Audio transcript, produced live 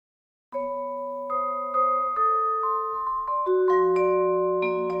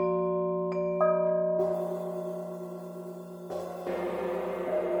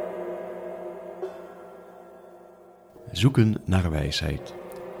Zoeken naar wijsheid.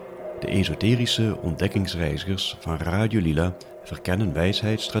 De esoterische ontdekkingsreizigers van Radio Lila verkennen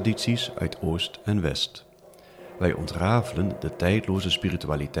wijsheidstradities uit Oost en West. Wij ontrafelen de tijdloze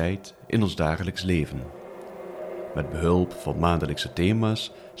spiritualiteit in ons dagelijks leven. Met behulp van maandelijkse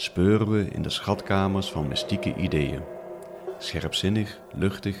thema's speuren we in de schatkamers van mystieke ideeën. Scherpzinnig,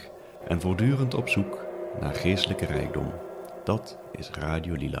 luchtig en voortdurend op zoek naar geestelijke rijkdom. Dat is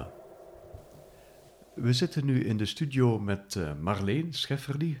Radio Lila. We zitten nu in de studio met Marleen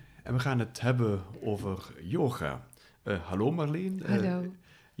Schefferly en we gaan het hebben over yoga. Hallo Marleen. Hallo.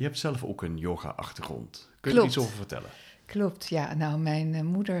 Je hebt zelf ook een yoga-achtergrond. Kun je Klopt. er iets over vertellen? Klopt, ja. Nou, mijn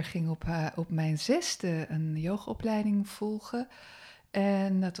moeder ging op mijn 6e een yogaopleiding volgen.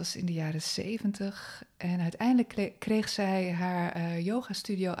 En dat was in de jaren 70. En uiteindelijk kreeg zij haar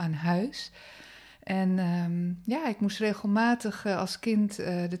yogastudio aan huis. En ik moest regelmatig als kind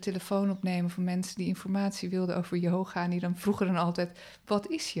de telefoon opnemen van mensen die informatie wilden over yoga. En die dan vroegen dan altijd, wat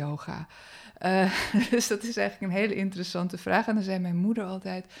is yoga? Dus dat is eigenlijk een hele interessante vraag. En dan zei mijn moeder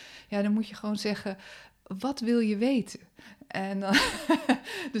altijd, ja, dan moet je gewoon zeggen, wat wil je weten? En dan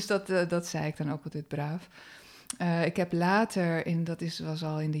dus dat zei ik dan ook altijd braaf. Ik heb later, was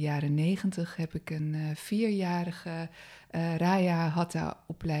al in de jaren 90, heb ik een 4-jarige Raya Hatha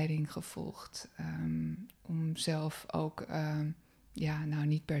opleiding gevolgd. Om zelf ook,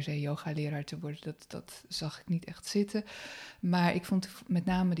 niet per se yogaleraar te worden, dat zag ik niet echt zitten. Maar ik vond met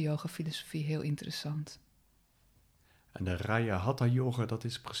name de yoga-filosofie heel interessant. En de Raya Hatha yoga, dat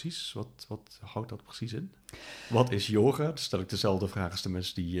is precies, wat houdt dat precies in? Wat is yoga? Dan stel ik dezelfde vraag als de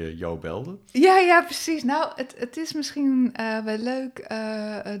mensen die jou belden. Ja, precies. Nou, het is misschien wel leuk.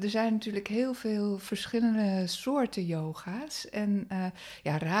 Er zijn natuurlijk heel veel verschillende soorten yoga's. En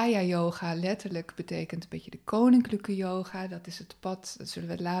Raya yoga letterlijk betekent een beetje de koninklijke yoga. Dat is het pad, daar zullen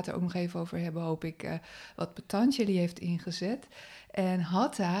we het later ook nog even over hebben, hoop ik, wat Patanjali heeft ingezet. En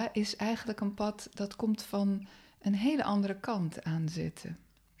Hatha is eigenlijk een pad dat komt van een hele andere kant aanzetten.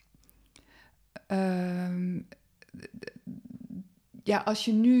 Als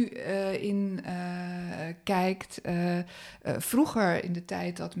je nu kijkt, vroeger in de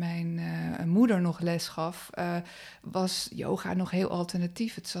tijd dat mijn moeder nog les gaf, was yoga nog heel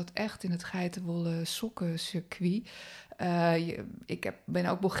alternatief. Het zat echt in het geitenwolle sokken circuit. Ik ben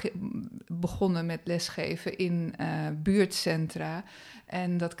ook begonnen met lesgeven in buurtcentra.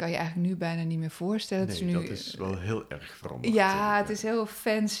 En dat kan je eigenlijk nu bijna niet meer voorstellen. Nee, dat is wel heel erg veranderd. Ja, het is heel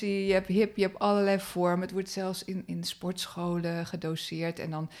fancy. Je hebt hip, je hebt allerlei vormen. Het wordt zelfs in sportscholen gedoseerd. En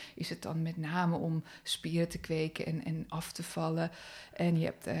dan is het dan met name om spieren te kweken en af te vallen. En je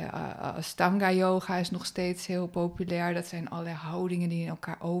hebt Ashtanga yoga is nog steeds heel populair. Dat zijn allerlei houdingen die in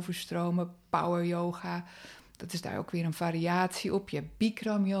elkaar overstromen. Power yoga. Dat is daar ook weer een variatie op. Je hebt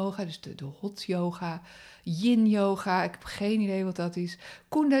Bikram yoga, dus de hot yoga. Yin yoga, ik heb geen idee wat dat is.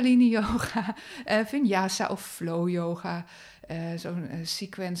 Kundalini yoga, Vinyasa of flow yoga. Zo'n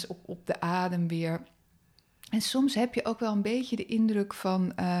sequence op de adem weer. En soms heb je ook wel een beetje de indruk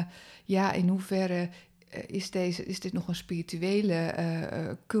van, in hoeverre is dit nog een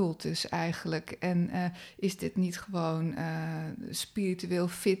spirituele cultus eigenlijk? En is dit niet gewoon spiritueel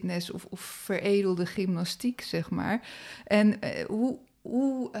fitness of veredelde gymnastiek, zeg maar? En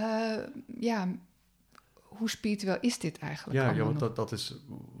hoe spiritueel is dit eigenlijk? Ja, want dat is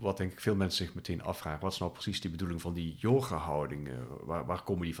wat denk ik veel mensen zich meteen afvragen. Wat is nou precies die bedoeling van die yoga-houdingen? Waar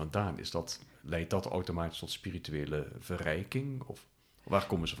komen die vandaan? Leidt dat automatisch tot spirituele verrijking? Of waar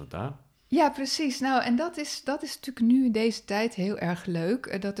komen ze vandaan? Ja, precies. Nou, en dat is natuurlijk nu in deze tijd heel erg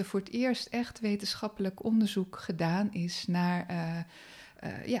leuk. Dat er voor het eerst echt wetenschappelijk onderzoek gedaan is naar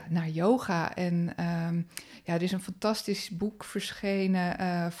yoga. En er is een fantastisch boek verschenen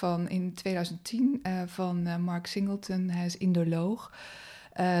in 2010 van Mark Singleton. Hij is Indoloog.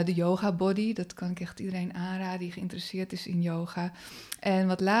 De Yoga Body, dat kan ik echt iedereen aanraden die geïnteresseerd is in yoga. En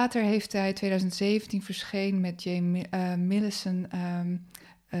wat later heeft hij 2017 verschenen met Jay Millison,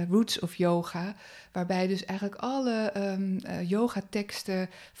 Roots of Yoga, waarbij dus eigenlijk alle yogateksten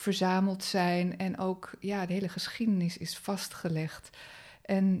verzameld zijn en ook de hele geschiedenis is vastgelegd.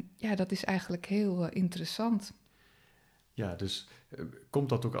 En dat is eigenlijk heel interessant. Ja, dus komt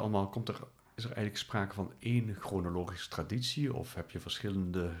dat ook allemaal, is er eigenlijk sprake van één chronologische traditie of heb je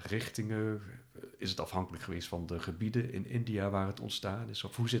verschillende richtingen? Is het afhankelijk geweest van de gebieden in India waar het ontstaan is?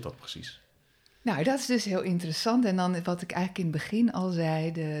 Of hoe zit dat precies? Nou, dat is dus heel interessant. En dan wat ik eigenlijk in het begin al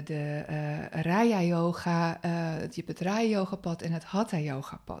zei, de Raya yoga, je hebt het Raya yoga pad en het Hatha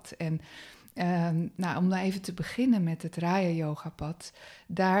yoga pad. En Nou, om nou even te beginnen met het Raya-yogapad.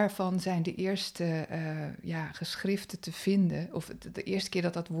 Daarvan zijn de eerste geschriften te vinden. Of de eerste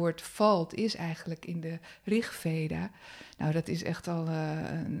keer dat woord valt is eigenlijk in de Rigveda. Nou, dat is echt al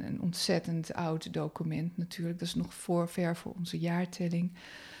een ontzettend oud document natuurlijk. Dat is nog ver voor onze jaartelling.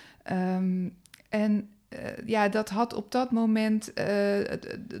 Dat had op dat moment,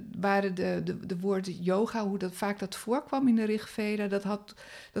 waren de woorden yoga, hoe vaak dat voorkwam in de Rigveda,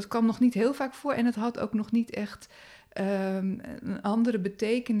 dat kwam nog niet heel vaak voor. En het had ook nog niet echt een andere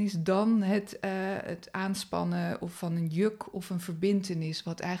betekenis dan het aanspannen of van een juk of een verbintenis,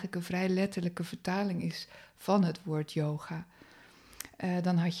 wat eigenlijk een vrij letterlijke vertaling is van het woord yoga.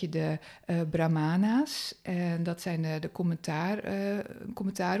 Dan had je de Brahmana's, en dat zijn de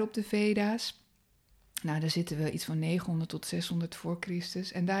commentaren op de Veda's. Nou, daar zitten we iets van 900 tot 600 voor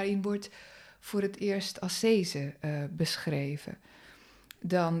Christus. En daarin wordt voor het eerst ascese beschreven.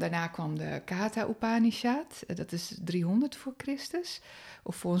 Daarna kwam de Katha Upanishad, dat is 300 voor Christus.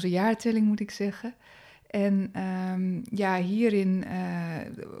 Of voor onze jaartelling moet ik zeggen. En hierin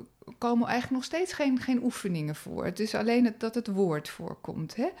komen eigenlijk nog steeds geen oefeningen voor. Het is alleen dat het woord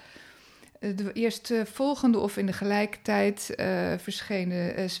voorkomt, hè. De eerstvolgende of in de gelijkertijd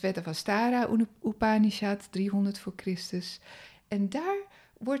verschenen Svetavastara Upanishad, 300 voor Christus. En daar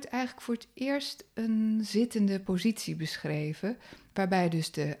wordt eigenlijk voor het eerst een zittende positie beschreven, waarbij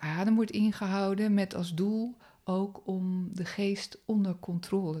dus de adem wordt ingehouden met als doel ook om de geest onder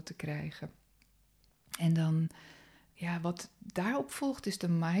controle te krijgen. En dan, wat daarop volgt is de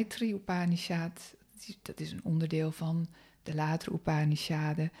Maitri Upanishad. Dat is een onderdeel van de latere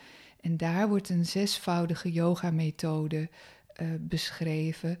Upanishaden. En daar wordt een 6voudige yoga-methode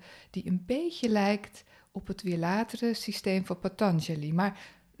beschreven, die een beetje lijkt op het weer latere systeem van Patanjali. Maar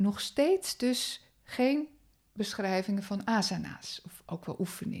nog steeds dus geen beschrijvingen van asana's, of ook wel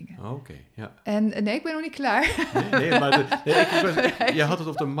oefeningen. Oké, ja. En nee, ik ben nog niet klaar. Nee, maar je had het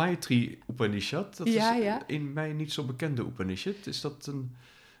op de Maitri Upanishad. Dat is in mij niet zo bekende Upanishad. Is dat een...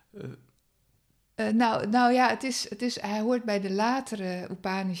 hij hoort bij de latere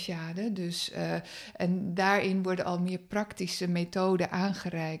Upanishaden. Dus, en daarin worden al meer praktische methoden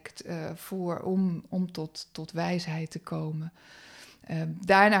aangereikt om tot wijsheid te komen.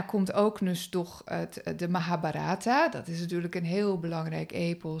 Daarna komt ook dus toch de Mahabharata. Dat is natuurlijk een heel belangrijk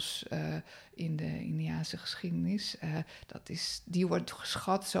epos in de Indiase geschiedenis. Die wordt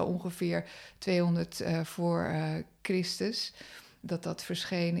geschat zo ongeveer 200 voor Christus. Dat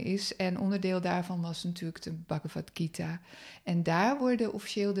verschenen is. En onderdeel daarvan was natuurlijk de Bhagavad Gita. En daar worden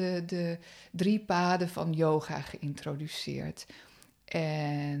officieel de 3 paden van yoga geïntroduceerd.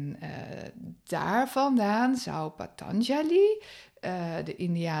 En daar vandaan zou Patanjali, de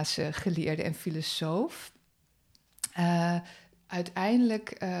Indiase geleerde en filosoof,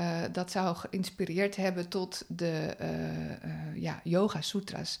 uiteindelijk dat zou geïnspireerd hebben tot de Yoga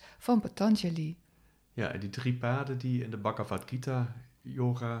Sutras van Patanjali. Ja, en die 3 paden die in de Bhagavad Gita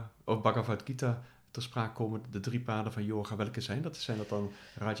Bhagavad Gita ter sprake komen, de 3 paden van yoga, welke zijn dat? Zijn dat dan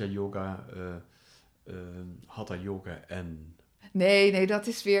Raja Yoga, Hatha Yoga en... Nee, dat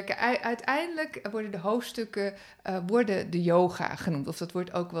is weer... Uiteindelijk worden de hoofdstukken de yoga genoemd. Of dat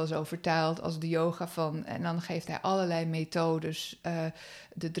wordt ook wel zo vertaald als de yoga van... En dan geeft hij allerlei methodes,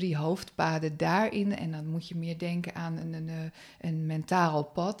 de 3 hoofdpaden daarin. En dan moet je meer denken aan een mentaal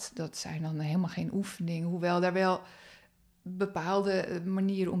pad. Dat zijn dan helemaal geen oefeningen. Hoewel daar wel bepaalde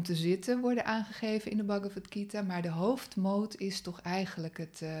manieren om te zitten worden aangegeven in de Bhagavad Gita. Maar de hoofdmoot is toch eigenlijk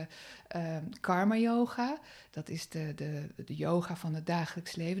het karma yoga. Dat is de yoga van het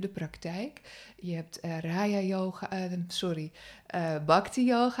dagelijks leven, de praktijk. Je hebt bhakti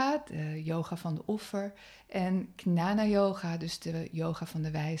yoga, de yoga van de offer. En gnana yoga, dus de yoga van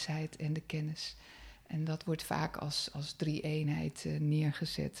de wijsheid en de kennis. En dat wordt vaak als 3-eenheid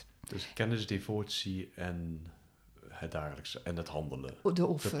neergezet. Dus kennis, devotie en... het dagelijkse en het handelen. De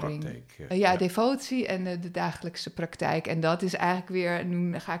offering. De praktijk. Devotie en de dagelijkse praktijk. En dat is eigenlijk weer,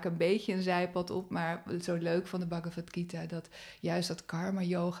 nu ga ik een beetje een zijpad op, maar zo leuk van de Bhagavad Gita, dat juist dat karma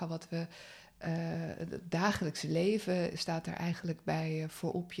yoga, wat we, het dagelijkse leven staat er eigenlijk bij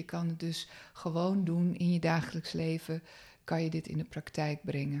voorop. Je kan het dus gewoon doen in je dagelijks leven, kan je dit in de praktijk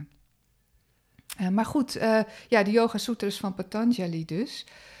brengen. Maar goed, de Yoga Sutras van Patanjali dus.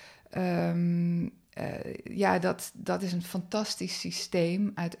 Dat is een fantastisch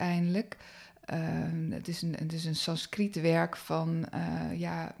systeem uiteindelijk. Het is een Sanskriet werk van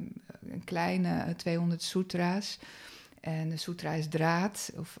een kleine 200 sutra's. En de sutra is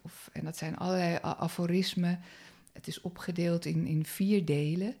draad, en dat zijn allerlei aforismen. Het is opgedeeld in 4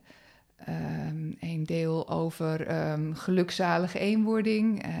 delen. Een deel over gelukzalige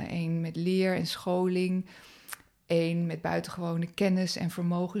eenwording. Een met leer en scholing. Een met buitengewone kennis en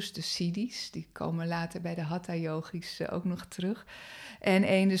vermogens, de siddhis. Die komen later bij de hatha-yogis ook nog terug. En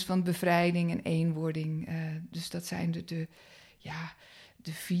één dus van bevrijding en eenwording. Dus dat zijn de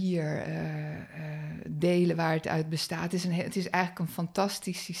 4 delen waar het uit bestaat. Het is eigenlijk een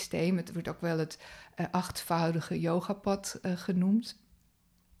fantastisch systeem. Het wordt ook wel het 8voudige yogapad genoemd.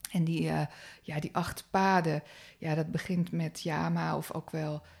 En die 8 paden, dat begint met yama of ook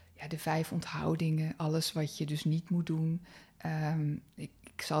wel de 5 onthoudingen. Alles wat je dus niet moet doen.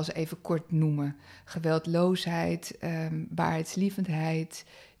 Ik zal ze even kort noemen. Geweldloosheid, waarheidslievendheid,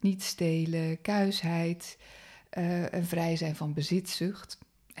 niet stelen, kuisheid, en vrij zijn van bezitzucht.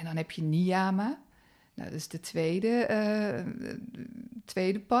 En dan heb je niyama. Nou, dat is de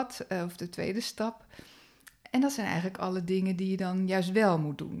tweede pad, of de tweede stap. En dat zijn eigenlijk alle dingen die je dan juist wel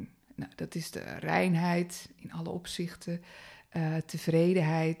moet doen. Nou, dat is de reinheid in alle opzichten,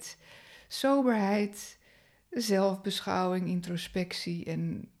 tevredenheid, soberheid, zelfbeschouwing, introspectie.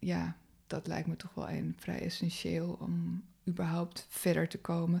 En ja, dat lijkt me toch wel vrij essentieel om überhaupt verder te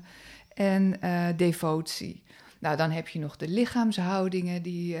komen. En devotie. Nou, dan heb je nog de lichaamshoudingen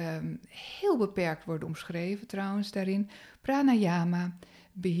die heel beperkt worden omschreven trouwens daarin. Pranayama,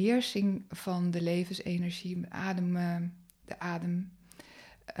 beheersing van de levensenergie, de adem.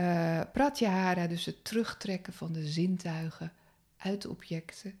 Pratyahara, dus het terugtrekken van de zintuigen uit de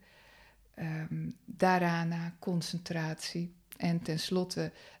objecten. Dharana, concentratie. En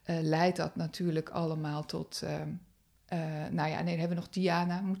tenslotte leidt dat natuurlijk allemaal tot... dan hebben we nog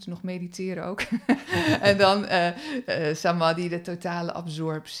dhyana, we moeten nog mediteren ook. En dan samadhi, de totale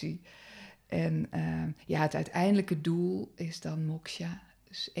absorptie. En het uiteindelijke doel is dan moksha,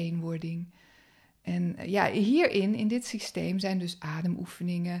 dus eenwording. En hierin, in dit systeem, zijn dus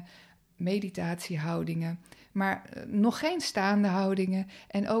ademoefeningen, meditatiehoudingen, maar nog geen staande houdingen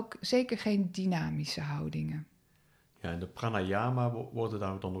en ook zeker geen dynamische houdingen. Ja, in de pranayama worden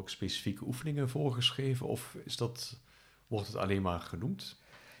daar dan ook specifieke oefeningen voorgeschreven of wordt het alleen maar genoemd?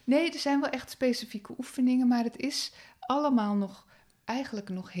 Nee, er zijn wel echt specifieke oefeningen, maar het is allemaal eigenlijk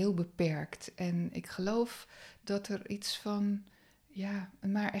nog heel beperkt. En ik geloof dat er iets van,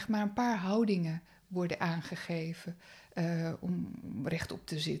 maar een paar houdingen worden aangegeven om rechtop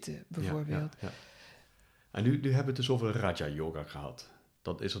te zitten, bijvoorbeeld. Ja. En nu hebben we het dus over Raja Yoga gehad.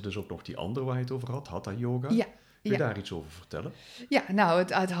 Dan is er dus ook nog die andere waar je het over had, Hatha Yoga. Ja. Kun je daar iets over vertellen? Ja, nou,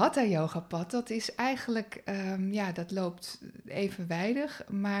 het Hatha-yoga-pad, dat is eigenlijk, dat loopt evenwijdig,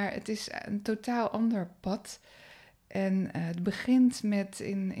 maar het is een totaal ander pad. En het begint met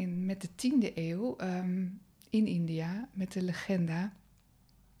de 10e eeuw in India, met de legenda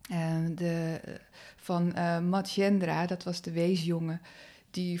van Matjendra, dat was de weesjongen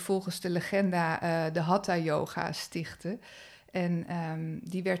die volgens de legenda de Hatha-yoga stichtte. En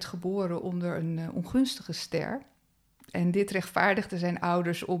die werd geboren onder een ongunstige ster. En dit rechtvaardigde zijn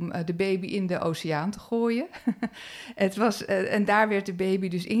ouders om de baby in de oceaan te gooien. En daar werd de baby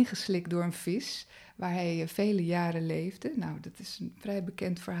dus ingeslikt door een vis, waar hij vele jaren leefde. Nou, dat is een vrij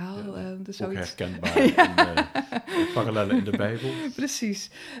bekend verhaal. Ook herkenbaar parallellen in de Bijbel. Precies.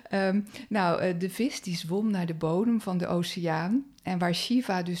 De vis die zwom naar de bodem van de oceaan. En waar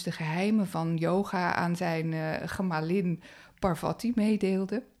Shiva dus de geheimen van yoga aan zijn gemalin Parvati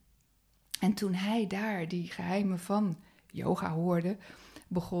meedeelde. En toen hij daar die geheimen van yoga hoorde,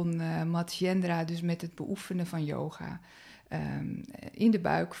 begon Matjendra dus met het beoefenen van yoga in de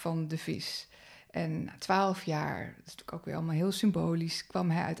buik van de vis. En na 12 jaar, dat is natuurlijk ook weer allemaal heel symbolisch, kwam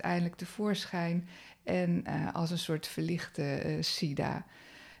hij uiteindelijk tevoorschijn en als een soort verlichte Siddha.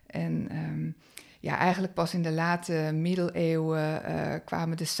 En eigenlijk pas in de late middeleeuwen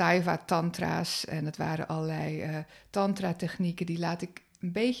kwamen de Saiva-tantra's. En dat waren allerlei tantra-technieken, die laat ik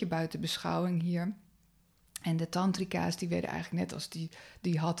een beetje buiten beschouwing hier. En de tantrika's, die werden eigenlijk net als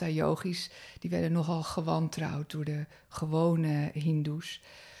die hatha-yogis, die werden nogal gewantrouwd door de gewone hindoes.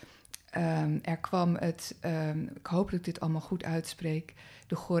 Er kwam ik hoop dat ik dit allemaal goed uitspreek,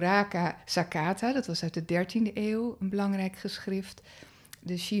 de Goraka Sakata, dat was uit de 13e eeuw, een belangrijk geschrift.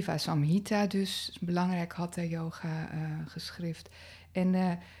 De Shiva Samhita dus, een belangrijk hatha-yoga geschrift. En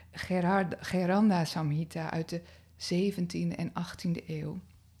de Geranda Samhita uit de 17e en 18e eeuw.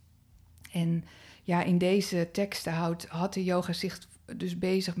 En in deze teksten houdt hatha-yoga zich dus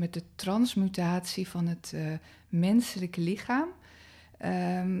bezig met de transmutatie van het menselijke lichaam.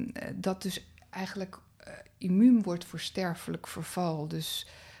 Dat dus eigenlijk immuun wordt voor sterfelijk verval. Dus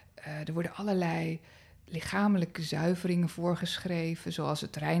er worden allerlei lichamelijke zuiveringen voorgeschreven, zoals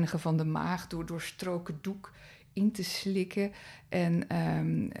het reinigen van de maag door doorstoken doek in te slikken. En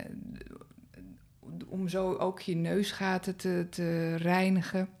om zo ook je neusgaten te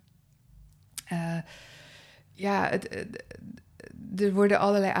reinigen. Er worden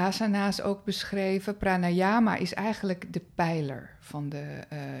allerlei asana's ook beschreven. Pranayama is eigenlijk de pijler van de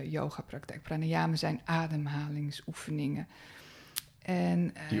yoga-praktijk. Pranayama zijn ademhalingsoefeningen.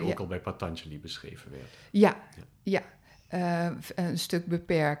 Die ook al bij Patanjali beschreven werd. Ja. Een stuk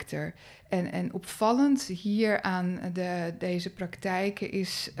beperkter. En opvallend hier aan deze praktijken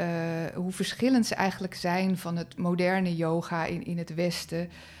is hoe verschillend ze eigenlijk zijn van het moderne yoga in het Westen.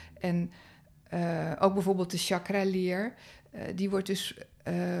 En ook bijvoorbeeld de chakraleer. Die wordt dus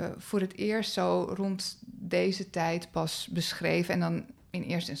voor het eerst zo rond deze tijd pas beschreven. En dan in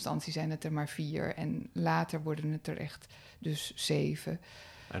eerste instantie zijn het er maar 4. En later worden het er echt dus 7.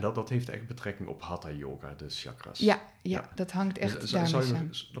 En dat heeft echt betrekking op Hatha Yoga, de chakras. Ja, dat hangt echt dus, daarmee zou samen.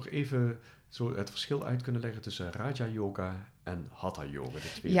 je nog even zo het verschil uit kunnen leggen tussen Raja Yoga en Hatha Yoga,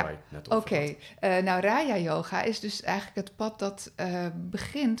 de twee waar je het net over had? Nou, Raja Yoga is dus eigenlijk het pad dat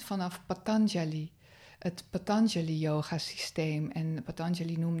begint vanaf Patanjali. Het Patanjali yoga systeem. En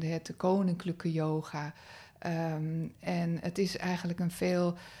Patanjali noemde het de koninklijke yoga. En het is eigenlijk een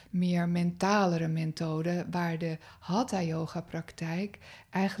veel meer mentalere methode, waar de Hatha yoga praktijk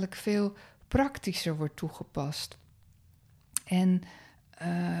eigenlijk veel praktischer wordt toegepast. En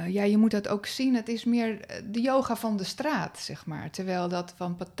je moet dat ook zien, het is meer de yoga van de straat, zeg maar. Terwijl dat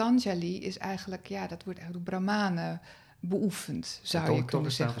van Patanjali is eigenlijk, dat wordt eigenlijk door Brahmanen beoefend, zou je kunnen toch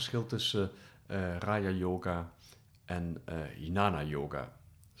is daar een zeggen. verschil tussen Raja Yoga en Jnana Yoga. Dat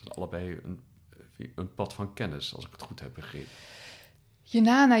zijn allebei een pad van kennis, als ik het goed heb begrepen.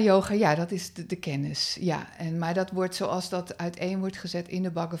 Jnana yoga, dat is de kennis, maar dat wordt zoals dat uiteen wordt gezet in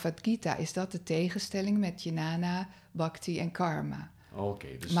de Bhagavad Gita, is dat de tegenstelling met jnana, bhakti en karma. Oké,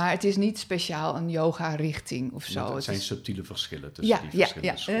 dus maar het is niet speciaal een yoga-richting of zo. Het zijn subtiele verschillen tussen die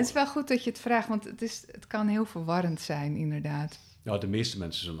verschillende scholen. En het is wel goed dat je het vraagt, want het kan heel verwarrend zijn, inderdaad. Ja, de meeste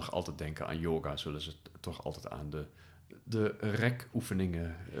mensen zullen nog altijd denken aan yoga, zullen ze toch altijd aan de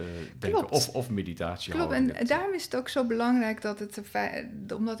rekoefeningen denken of meditatie. Klopt, en daarom is het ook zo belangrijk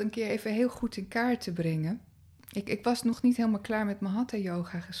om dat een keer even heel goed in kaart te brengen. Ik was nog niet helemaal klaar met mijn Hatha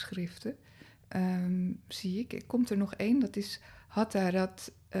yoga geschriften, zie ik. Er komt er nog 1, dat is Hatha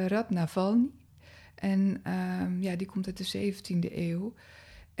Ratnavalni. En die komt uit de 17e eeuw.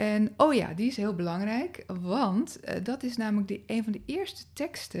 En die is heel belangrijk, want dat is namelijk een van de eerste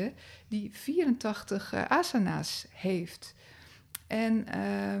teksten die 84 asana's heeft. En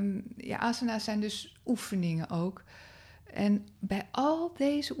asana's zijn dus oefeningen ook. En bij al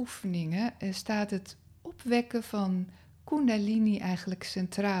deze oefeningen staat het opwekken van Kundalini eigenlijk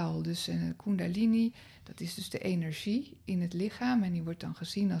centraal. Dus Kundalini, dat is dus de energie in het lichaam. En die wordt dan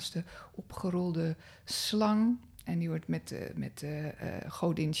gezien als de opgerolde slang. En die wordt met de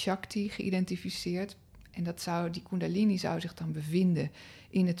godin Shakti geïdentificeerd. En die Kundalini zou zich dan bevinden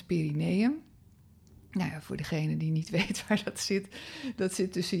in het perineum. Nou ja, voor degene die niet weet waar dat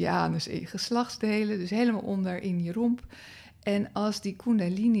zit tussen je anus en je geslachtsdelen. Dus helemaal onder in je romp. En als die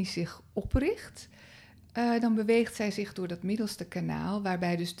Kundalini zich opricht, dan beweegt zij zich door dat middelste kanaal,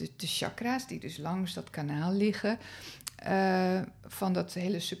 waarbij dus de chakra's, die dus langs dat kanaal liggen, van dat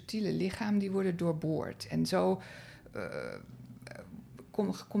hele subtiele lichaam, die worden doorboord. En zo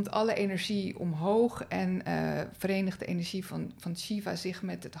komt alle energie omhoog en verenigt de energie van Shiva zich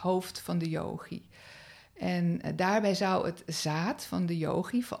met het hoofd van de yogi. En daarbij zou het zaad van de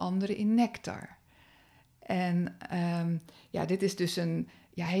yogi veranderen in nectar. En dit is dus een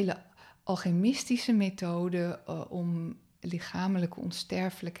hele alchemistische methode om lichamelijke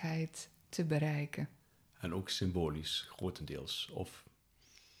onsterfelijkheid te bereiken. En ook symbolisch, grotendeels, of...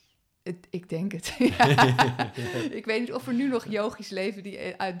 Ik denk het, Ik weet niet of er nu nog yogis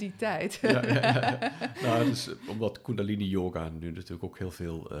leven uit die tijd. Nou, dus, omdat Kundalini Yoga nu natuurlijk ook heel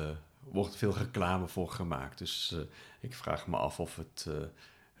veel... wordt veel reclame voor gemaakt. Dus ik vraag me af of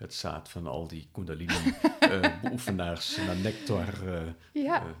het zaad van al die Kundalini-beoefenaars naar nectar...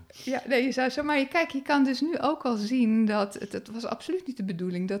 je zou zo... Maar kijk, je kan dus nu ook al zien dat... Het was absoluut niet de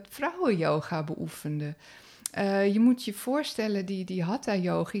bedoeling dat vrouwen yoga beoefenden. Je moet je voorstellen, die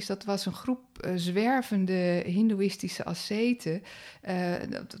Hatha-yogis, dat was een groep zwervende hindoeïstische asceten.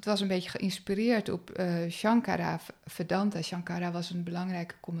 Dat was een beetje geïnspireerd op Shankara, Vedanta. Shankara was een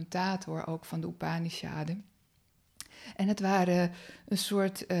belangrijke commentator ook van de Upanishaden. En het waren een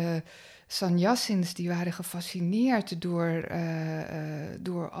soort sannyasins die waren gefascineerd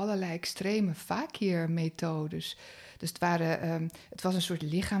door allerlei extreme fakir-methodes. Dus het was een soort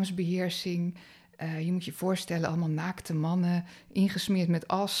lichaamsbeheersing. je moet je voorstellen, allemaal naakte mannen, ingesmeerd met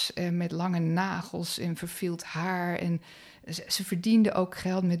as en met lange nagels en verveeld haar. En ze verdienden ook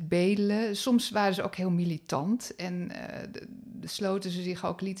geld met bedelen. Soms waren ze ook heel militant en lieten ze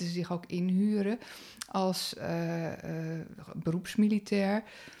zich ook inhuren als beroepsmilitair.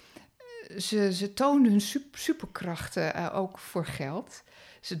 Ze toonden hun superkrachten ook voor geld.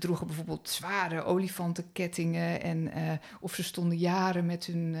 Ze droegen bijvoorbeeld zware olifantenkettingen of ze stonden jaren met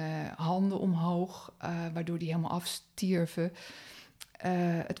hun handen omhoog, waardoor die helemaal afstierven.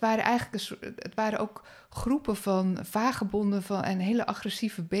 Het waren ook groepen van vagebonden en hele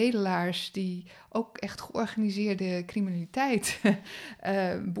agressieve bedelaars die ook echt georganiseerde criminaliteit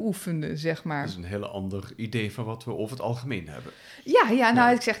beoefenden, zeg maar. Dat is een heel ander idee van wat we over het algemeen hebben.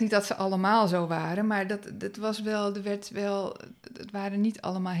 Ja, ik zeg niet dat ze allemaal zo waren, maar het waren niet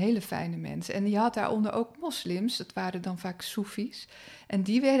allemaal hele fijne mensen. En je had daaronder ook moslims, dat waren dan vaak Soefies. En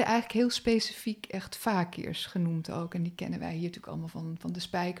die werden eigenlijk heel specifiek echt fakirs genoemd ook. En die kennen wij hier natuurlijk allemaal van de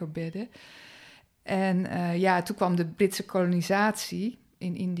spijkerbedden. En toen kwam de Britse kolonisatie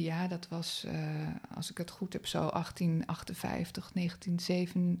in India. Dat was, als ik het goed heb, zo 1858,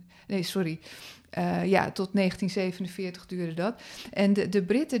 tot 1947 duurde dat. En de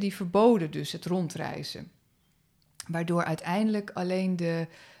Britten die verboden dus het rondreizen. Waardoor uiteindelijk alleen de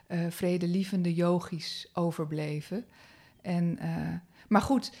vredelievende yogis overbleven. Maar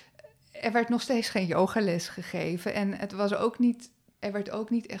goed, er werd nog steeds geen yogales gegeven. En er werd ook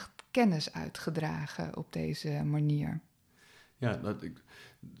niet echt kennis uitgedragen op deze manier. Ja, een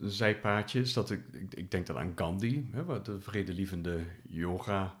zijpaadje is dat ik denk dan aan Gandhi, de vredelievende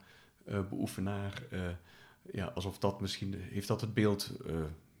yoga-beoefenaar. Alsof dat misschien, heeft dat het beeld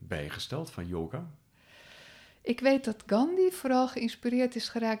bijgesteld van yoga? Ik weet dat Gandhi vooral geïnspireerd is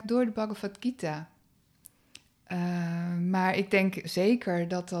geraakt door de Bhagavad Gita. Maar ik denk zeker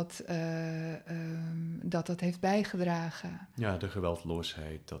dat heeft bijgedragen. Ja, de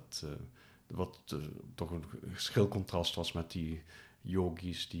geweldloosheid, wat toch een schil contrast was met die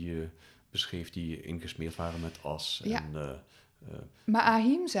yogis die je beschreef, die ingesmeerd waren met as. Ja. Maar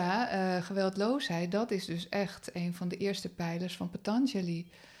ahimsa, geweldloosheid, dat is dus echt een van de eerste pijlers van Patanjali.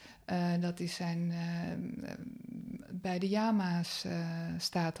 Dat is bij de Yama's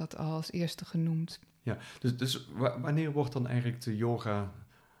staat dat als eerste genoemd. Ja, dus wanneer wordt dan eigenlijk de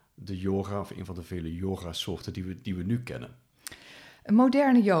yoga of een van de vele yoga-soorten die we nu kennen?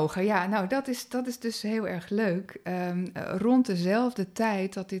 Moderne yoga, ja, nou dat is dus heel erg leuk. Rond dezelfde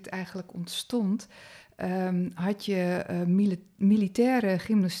tijd dat dit eigenlijk ontstond, had je militaire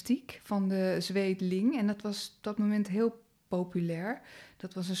gymnastiek van de Zweed Ling. En dat was op dat moment heel populair.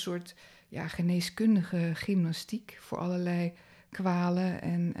 Dat was een soort geneeskundige gymnastiek voor allerlei kwalen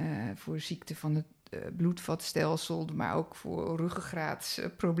en voor ziekte van het bloedvatstelsel, maar ook voor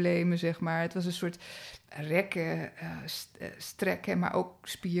ruggengraatsproblemen, zeg maar. Het was een soort rekken, strekken, maar ook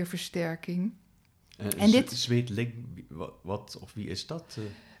spierversterking. En dit Zweedling, wat of wie is dat?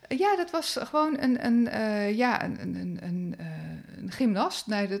 Ja, dat was gewoon een gymnast.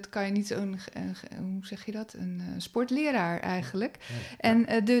 Nee, dat kan je niet zo'n, hoe zeg je dat? Een sportleraar eigenlijk. Ja.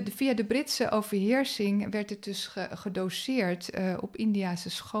 En via de Britse overheersing werd het dus gedoseerd op Indiase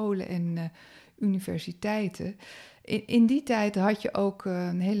scholen en universiteiten. In die tijd had je ook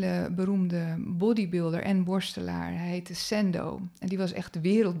een hele beroemde bodybuilder en worstelaar. Hij heette Sendo. En die was echt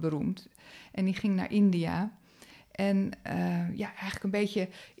wereldberoemd. En die ging naar India. En eigenlijk een beetje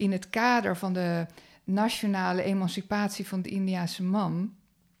in het kader van de nationale emancipatie van de Indiase man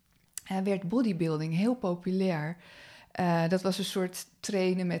werd bodybuilding heel populair. Dat was een soort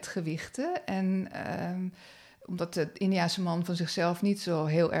trainen met gewichten. En omdat de Indiase man van zichzelf niet zo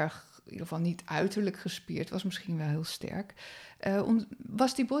heel erg, in ieder geval niet uiterlijk gespierd was, misschien wel heel sterk,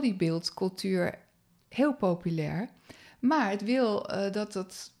 was die bodybuildcultuur heel populair. Maar het wil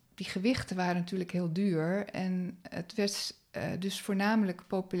die gewichten waren natuurlijk heel duur en het werd dus voornamelijk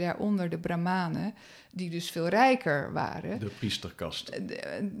populair onder de Brahmanen, die dus veel rijker waren. De priesterkast.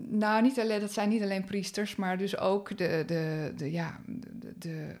 Dat zijn niet alleen priesters, maar dus ook in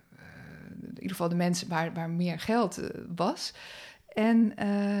ieder geval de mensen waar meer geld was. En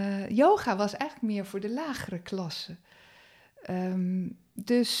yoga was eigenlijk meer voor de lagere klasse.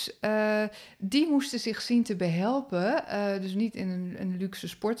 Dus die moesten zich zien te behelpen. Dus niet in een luxe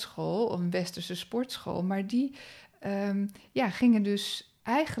sportschool of een westerse sportschool. Maar die gingen dus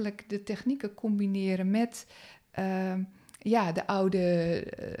eigenlijk de technieken combineren met de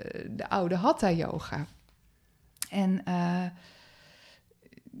oude hatha yoga. En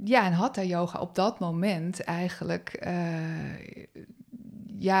hatha yoga op dat moment eigenlijk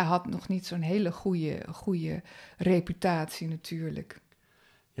had nog niet zo'n hele goede reputatie natuurlijk.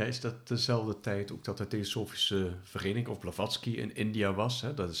 Ja, is dat dezelfde tijd ook dat de Theosofische Vereniging of Blavatsky in India was?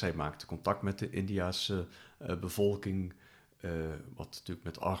 Hè? Dat, zij maakte contact met de Indiase bevolking, wat natuurlijk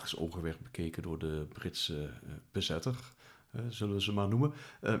met argusogen werd bekeken door de Britse bezetter, zullen we ze maar noemen.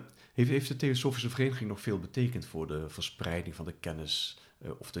 Heeft de Theosofische Vereniging nog veel betekend voor de verspreiding van de kennis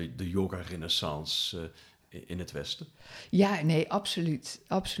of de yoga-renaissance in het Westen? Ja, nee, absoluut.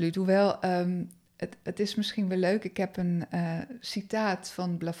 Absoluut. Hoewel, het is misschien wel leuk. Ik heb een citaat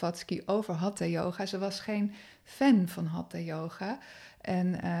van Blavatsky over Hatha Yoga. Ze was geen fan van Hatha Yoga.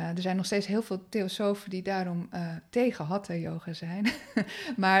 En er zijn nog steeds heel veel theosofen die daarom tegen Hatha Yoga zijn.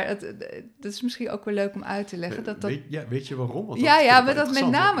 Maar dat is misschien ook wel leuk om uit te leggen. Weet je waarom? Want Maar dat met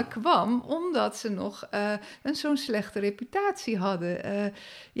name kwam omdat ze nog zo'n slechte reputatie hadden.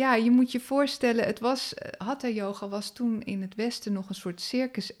 Je moet je voorstellen, Hatha Yoga was toen in het Westen nog een soort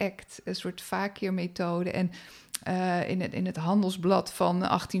circus act, een soort vaakkeermethode. En in het handelsblad van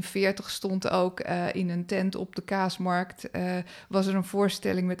 1840 stond ook in een tent op de Kaasmarkt, was er een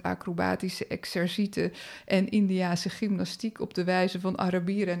voorstelling met acrobatische exercieten en Indiase gymnastiek op de wijze van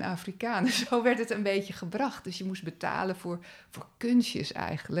Arabieren en Afrikanen. Zo werd het een beetje gebracht. Dus je moest betalen voor kunstjes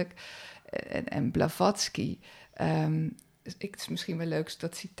eigenlijk. En Blavatsky, het is misschien wel leuk als ik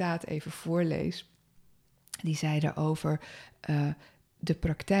dat citaat even voorlees. Die zei daarover, de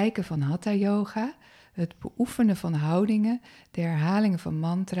praktijken van Hatha Yoga, het beoefenen van houdingen, de herhalingen van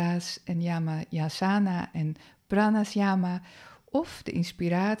mantra's en yamayasana en pranayama of de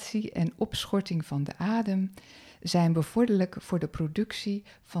inspiratie en opschorting van de adem zijn bevorderlijk voor de productie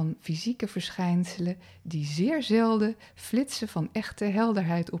van fysieke verschijnselen die zeer zelden flitsen van echte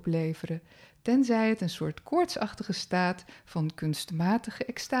helderheid opleveren, tenzij het een soort koortsachtige staat van kunstmatige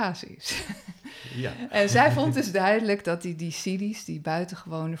extase is. Ja. En zij vond dus duidelijk dat die siddhis, die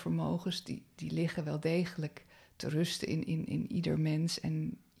buitengewone vermogens, die liggen wel degelijk te rusten in ieder mens.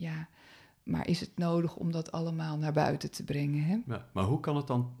 En ja, maar is het nodig om dat allemaal naar buiten te brengen? Hè? Ja, maar hoe kan het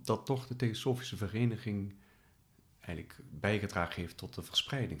dan dat toch de Theosofische Vereniging eigenlijk bijgedragen heeft tot de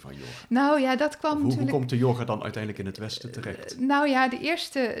verspreiding van yoga? Nou ja, dat kwam hoe komt de yoga dan uiteindelijk in het Westen terecht?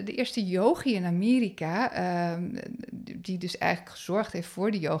 De eerste yogi in Amerika, die dus eigenlijk gezorgd heeft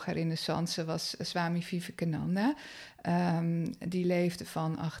voor de yoga-renaissance, was Swami Vivekananda. Die leefde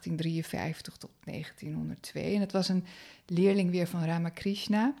van 1853 tot 1902 en het was een leerling weer van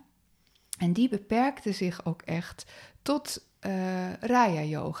Ramakrishna. En die beperkte zich ook echt tot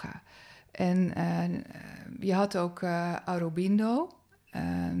Raya-yoga. En je had ook Aurobindo,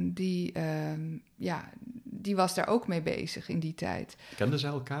 die was daar ook mee bezig in die tijd. Kenden ze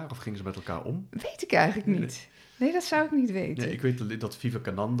elkaar of gingen ze met elkaar om? Weet ik eigenlijk niet. Nee, dat zou ik niet weten. Nee, ik weet dat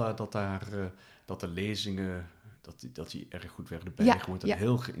Vivekananda, dat de lezingen, dat die erg goed werden bijgewoond en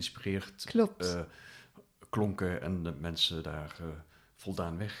heel geïnspireerd klonken en de mensen daar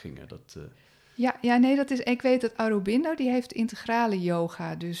voldaan weggingen. Ik weet dat Aurobindo, die heeft integrale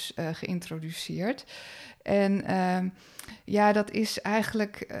yoga dus geïntroduceerd. En dat is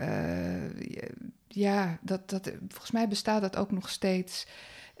eigenlijk, volgens mij bestaat dat ook nog steeds.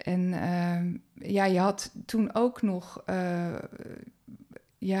 En je had toen ook nog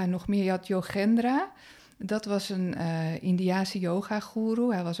meer, je had Yogendra. Dat was een Indiase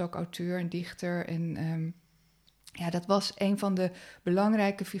yoga-goeroe. Hij was ook auteur en dichter en dat was een van de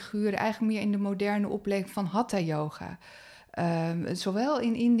belangrijke figuren, eigenlijk meer in de moderne opleving van Hatha Yoga. Zowel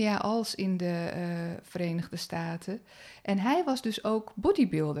in India als in de Verenigde Staten. En hij was dus ook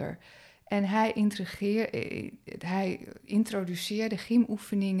bodybuilder. En hij introduceerde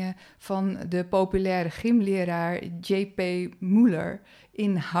gymoefeningen van de populaire gymleraar J.P. Muller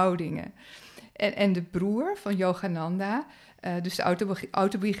in houdingen. En de broer van Yogananda, dus de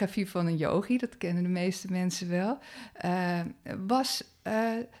autobiografie van een yogi, dat kennen de meeste mensen wel, was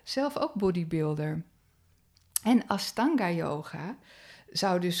zelf ook bodybuilder. En Ashtanga yoga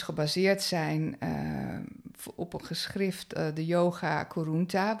zou dus gebaseerd zijn op een geschrift, de Yoga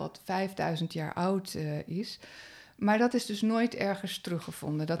Kurunta, wat 5000 jaar oud is. Maar dat is dus nooit ergens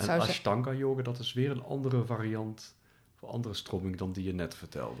teruggevonden. Ashtanga yoga, dat is weer een andere variant, een andere stroming dan die je net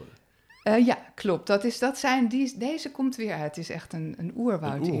vertelde. Ja, klopt. Deze komt weer uit. Het is echt een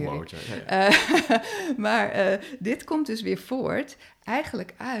oerwoud. Een oerwoud, ja. Maar dit komt dus weer voort,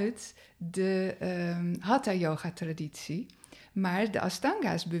 eigenlijk uit de Hatha-yoga-traditie. Maar de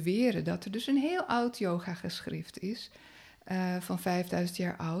Ashtanga's beweren dat er dus een heel oud yoga-geschrift is, van 5000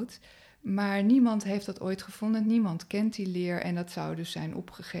 jaar oud. Maar niemand heeft dat ooit gevonden, niemand kent die leer en dat zou dus zijn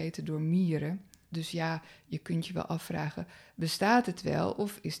opgegeten door mieren. Dus ja, je kunt je wel afvragen, bestaat het wel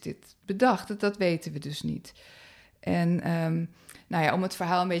of is dit bedacht? Dat weten we dus niet. En om het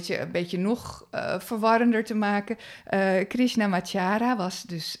verhaal een beetje nog verwarrender te maken. Krishnamacharya was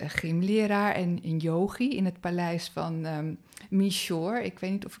dus gymleraar en yogi in het paleis van Mysore. Ik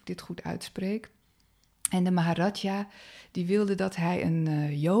weet niet of ik dit goed uitspreek. En de Maharaja die wilde dat hij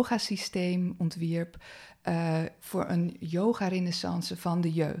een yogasysteem ontwierp voor een yoga-renaissance van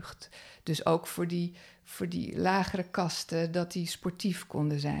de jeugd. Dus ook voor die lagere kasten, dat die sportief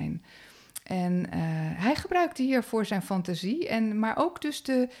konden zijn. En hij gebruikte hiervoor zijn fantasie, maar ook dus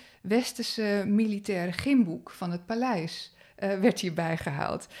de westerse militaire gymboek van het paleis werd hierbij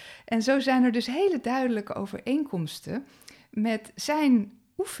gehaald. En zo zijn er dus hele duidelijke overeenkomsten met zijn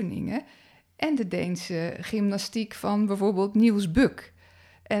oefeningen en de Deense gymnastiek van bijvoorbeeld Niels Buck.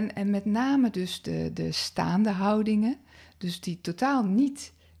 En met name dus de staande houdingen, dus die totaal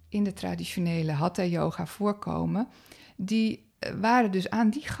niet in de traditionele hatha-yoga voorkomen, die waren dus aan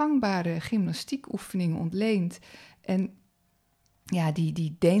die gangbare gymnastiekoefeningen ontleend. En ja,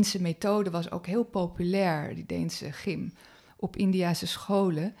 die Deense methode was ook heel populair, die Deense gym, op Indiase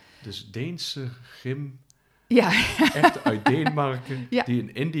scholen. Dus Deense gym, ja. echt uit Denemarken, ja. die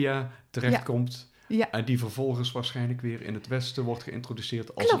in India terechtkomt. Ja. En die vervolgens waarschijnlijk weer in het Westen wordt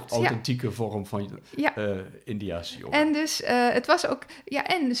geïntroduceerd als een authentieke vorm van Indiase yoga. En dus het was ook,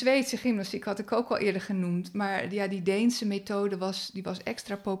 en de Zweedse gymnastiek had ik ook al eerder genoemd, maar ja, die Deense methode was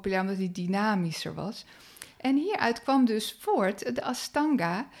extra populair omdat die dynamischer was. En hieruit kwam dus voort de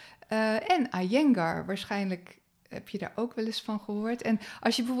Ashtanga en Iyengar. Waarschijnlijk heb je daar ook wel eens van gehoord. En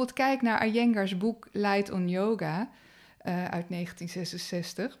als je bijvoorbeeld kijkt naar Iyengars boek Light on Yoga uit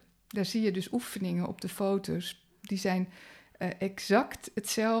 1966... Daar zie je dus oefeningen op de foto's. Die zijn exact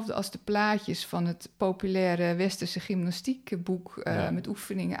hetzelfde als de plaatjes van het populaire westerse gymnastiekboek met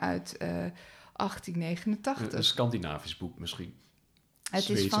oefeningen uit 1889. Een Scandinavisch boek misschien.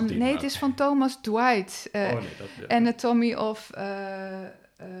 Het is van Thomas Dwight. Anatomy of...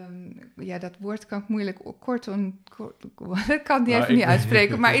 dat woord kan ik moeilijk dat kan ik even niet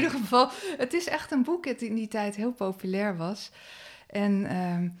uitspreken. Maar in ieder geval, het is echt een boek dat in die tijd heel populair was.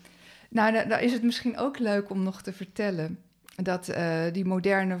 En daar is het misschien ook leuk om nog te vertellen dat die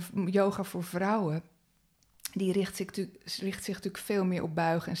moderne yoga voor vrouwen, die richt zich natuurlijk veel meer op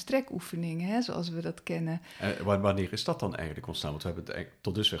buigen- en strekoefeningen, hè, zoals we dat kennen. Wanneer is dat dan eigenlijk ontstaan? Want we hebben het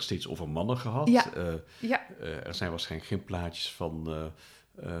tot dusver steeds over mannen gehad. Er zijn waarschijnlijk geen plaatjes van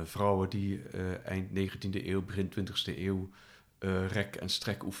vrouwen die eind 19e eeuw, begin 20e eeuw rek- en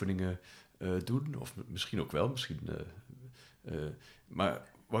strekoefeningen doen. Of misschien ook wel, maar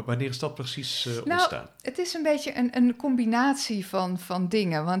wanneer is dat precies ontstaan? Het is een beetje een combinatie van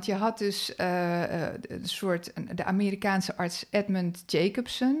dingen. Want je had dus de Amerikaanse arts Edmund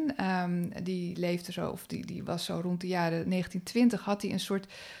Jacobson. Die leefde zo, of die was zo rond de jaren 1920... had hij een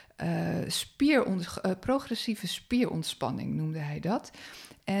soort progressieve spierontspanning, noemde hij dat.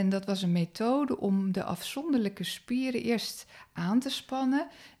 En dat was een methode om de afzonderlijke spieren eerst aan te spannen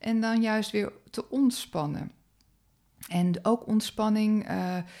en dan juist weer te ontspannen. En ook ontspanning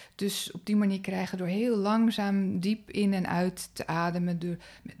dus op die manier krijgen door heel langzaam diep in en uit te ademen,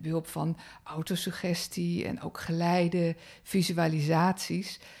 met behulp van autosuggestie en ook geleide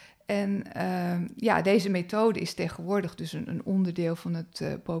visualisaties. En deze methode is tegenwoordig dus een onderdeel van het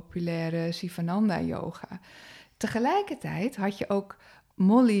populaire Sivananda yoga. Tegelijkertijd had je ook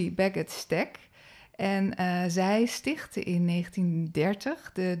Molly Bagot Stack. En zij stichtte in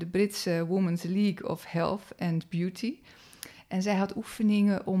 1930 de Britse Women's League of Health and Beauty. En zij had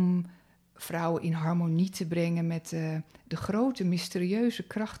oefeningen om vrouwen in harmonie te brengen met de grote mysterieuze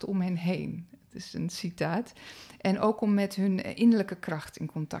kracht om hen heen. Dat is een citaat. En ook om met hun innerlijke kracht in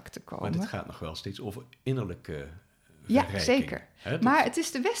contact te komen. Maar dit gaat nog wel steeds over innerlijke verrijking. Ja, zeker. Maar het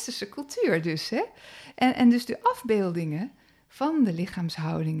is de westerse cultuur dus. Hè? En dus de afbeeldingen van de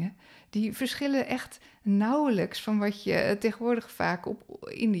lichaamshoudingen, die verschillen echt nauwelijks van wat je tegenwoordig vaak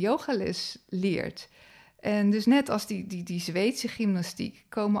in de yogales leert. En dus net als die Zweedse gymnastiek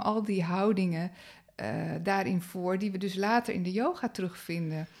komen al die houdingen daarin voor, die we dus later in de yoga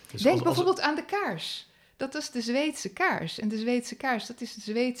terugvinden. Dus denk bijvoorbeeld aan de kaars. Dat is de Zweedse kaars. En de Zweedse kaars, dat is de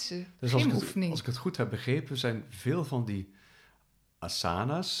Zweedse gymoefening. Als ik het goed heb begrepen, zijn veel van die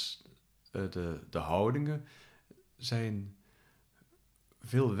asana's, de houdingen, zijn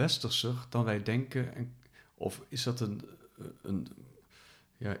veel westerser dan wij denken. Of is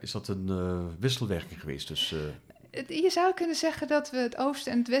dat een wisselwerking geweest? Dus, je zou kunnen zeggen dat we het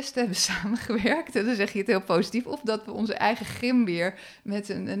oosten en het westen hebben samengewerkt. En dan zeg je het heel positief. Of dat we onze eigen gym weer met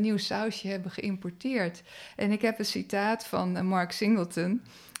een nieuw sausje hebben geïmporteerd. En ik heb een citaat van Mark Singleton.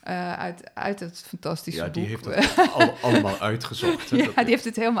 uit het fantastische boek. Ja, die heeft het allemaal uitgezocht. Hè? Ja, die heeft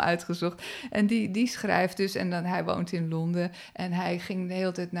het helemaal uitgezocht. En die schrijft dus, en dan, hij woont in Londen. En hij ging de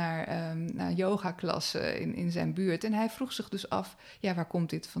hele tijd naar yogaklassen in zijn buurt. En hij vroeg zich dus af, ja, waar komt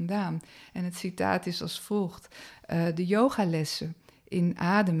dit vandaan? En het citaat is als volgt. De yogalessen in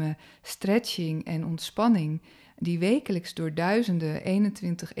ademen, stretching en ontspanning, die wekelijks door duizenden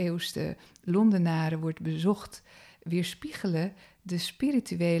 21e-eeuwse Londenaren wordt bezocht, weerspiegelen de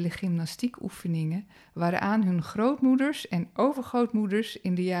spirituele gymnastiekoefeningen waaraan hun grootmoeders en overgrootmoeders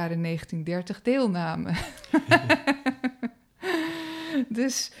in de jaren 1930 deelnamen.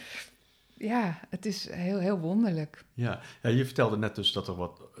 Dus ja, het is heel, heel wonderlijk. Ja, je vertelde net dus dat er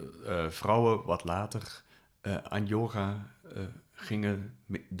wat vrouwen wat later aan yoga gingen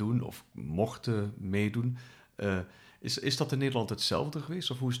doen of mochten meedoen. Is dat in Nederland hetzelfde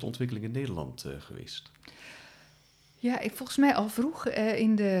geweest of hoe is de ontwikkeling in Nederland geweest? Ja, volgens mij al vroeg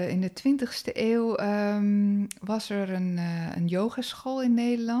in de 20e eeuw was er een yogaschool in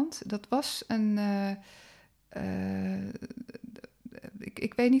Nederland. Dat was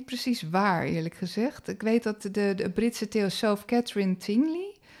ik weet niet precies waar, eerlijk gezegd. Ik weet dat de Britse theosoof Catherine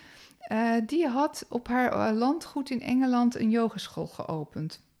Tingley, die had op haar landgoed in Engeland een yogaschool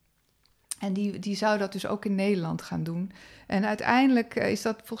geopend. En die zou dat dus ook in Nederland gaan doen. En uiteindelijk is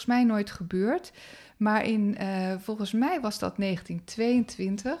dat volgens mij nooit gebeurd. Maar volgens mij was dat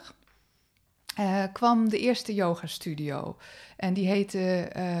 1922, kwam de eerste yogastudio. En die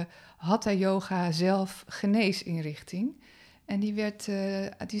heette Hatha Yoga Zelf Geneesinrichting. En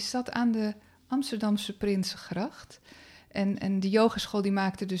die zat aan de Amsterdamse Prinsengracht. En de yogaschool die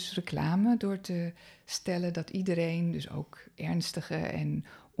maakte dus reclame door te stellen dat iedereen, dus ook ernstige en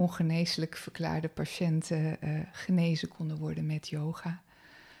ongeneeslijk verklaarde patiënten, genezen konden worden met yoga.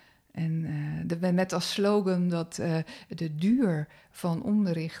 En met als slogan dat de duur van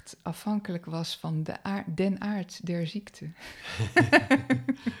onderricht afhankelijk was van den aard der ziekte.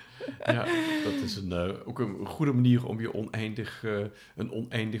 Ja, dat is ook een goede manier om je een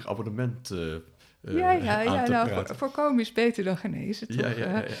oneindig abonnement aan te praten. Voorkomen is beter dan genezen, toch?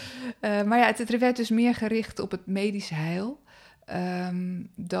 Ja. Maar ja, het werd dus meer gericht op het medisch heil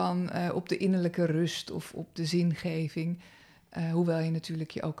dan op de innerlijke rust of op de zingeving. Hoewel je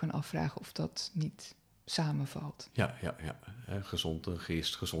natuurlijk je ook kan afvragen of dat niet samenvalt. Ja. Gezonde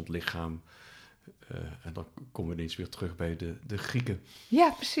geest, gezond lichaam. En dan komen we ineens weer terug bij de Grieken.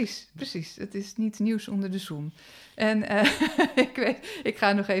 Ja, precies. Het is niet nieuws onder de zon. En ik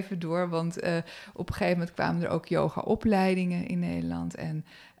ga nog even door, want op een gegeven moment kwamen er ook yoga-opleidingen in Nederland. En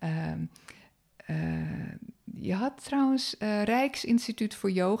je had trouwens Rijksinstituut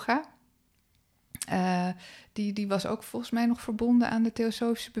voor Yoga. Die was ook volgens mij nog verbonden aan de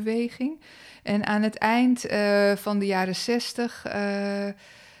Theosofische beweging. En aan het eind van de jaren 60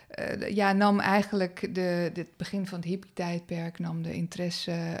 nam eigenlijk het begin van het hippie-tijdperk nam de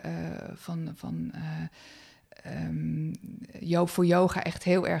interesse voor yoga echt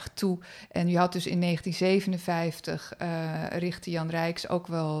heel erg toe. En je had dus in 1957 richtte Jan Rijks, ook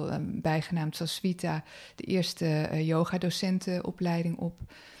wel bijgenaamd Sasvita, de eerste yogadocentenopleiding op.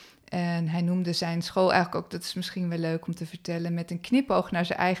 En hij noemde zijn school eigenlijk ook, dat is misschien wel leuk om te vertellen, met een knipoog naar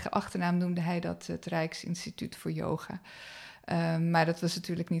zijn eigen achternaam noemde hij dat het Rijksinstituut voor Yoga. Maar dat was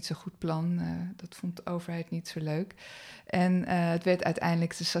natuurlijk niet zo'n goed plan. Dat vond de overheid niet zo leuk. En het werd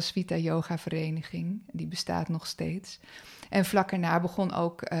uiteindelijk de Sasvita Yoga Vereniging. Die bestaat nog steeds. En vlak erna begon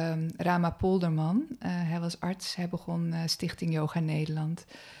ook Rama Polderman. Hij was arts. Hij begon Stichting Yoga Nederland.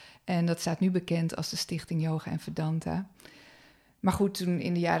 En dat staat nu bekend als de Stichting Yoga en Vedanta. Maar goed, toen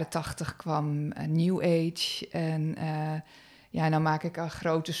in de jaren 80 kwam New Age. En nou maak ik al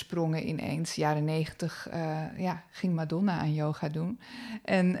grote sprongen ineens. Jaren 90 ging Madonna aan yoga doen.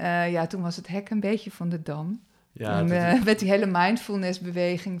 En toen was het hek een beetje van de dam. Ja, met die hele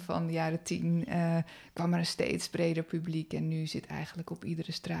mindfulness-beweging van de jaren 10 kwam er een steeds breder publiek. En nu zit eigenlijk op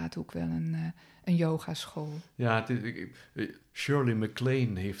iedere straathoek wel een yogaschool. Ja, Shirley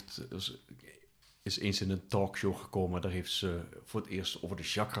MacLaine is eens in een talkshow gekomen. Daar heeft ze voor het eerst over de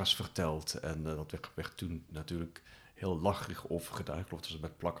chakras verteld. En dat werd toen natuurlijk heel lacherig over gedaan. Ik geloof dat ze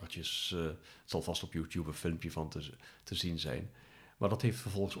met plakkertjes, het zal vast op YouTube een filmpje van te zien zijn. Maar dat heeft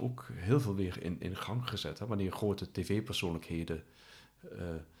vervolgens ook heel veel weer in gang gezet. Hè? Wanneer grote tv-persoonlijkheden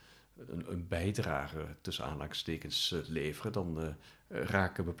een bijdrage tussen aanhalingstekens leveren, dan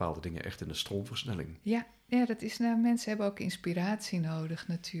raken bepaalde dingen echt in de stroomversnelling. Ja, dat is mensen hebben ook inspiratie nodig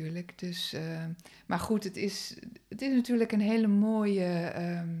natuurlijk. Dus, maar goed, het is natuurlijk een hele mooie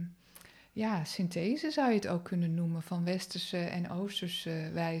synthese zou je het ook kunnen noemen van westerse en oosterse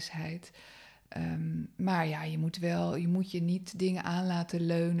wijsheid. Maar ja, je moet je niet dingen aan laten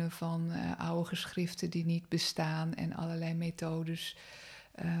leunen van oude geschriften die niet bestaan en allerlei methodes.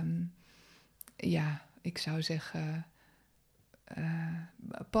 Ja, ik zou zeggen,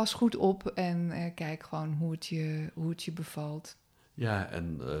 pas goed op en kijk gewoon hoe het je bevalt. Ja,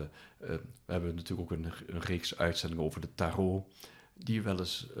 en we hebben natuurlijk ook een reeks uitzendingen over de tarot, die wel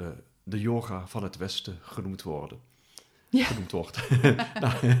eens de yoga van het Westen genoemd wordt. Ja.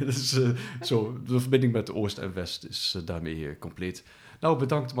 Nou, dus, zo, de verbinding met Oost en West is daarmee compleet. Nou,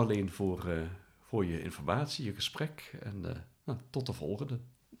 bedankt Marleen voor je informatie, je gesprek en nou, tot de volgende.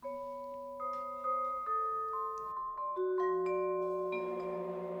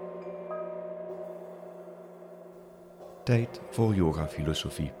 Tijd voor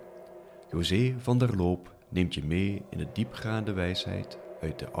yoga-filosofie. José van der Loop neemt je mee in de diepgaande wijsheid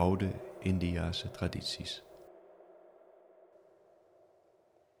uit de oude Indiase tradities.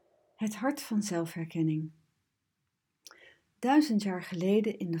 Het hart van zelfherkenning. 1000 jaar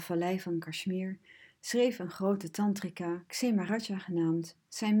geleden in de vallei van Kashmir schreef een grote tantrika, Ksemaraja genaamd,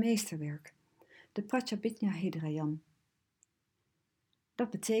 zijn meesterwerk, de Prajapitya Hridayam. Dat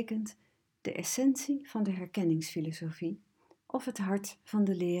betekent de essentie van de herkenningsfilosofie of het hart van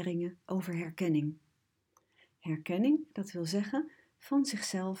de leringen over herkenning. Herkenning, dat wil zeggen van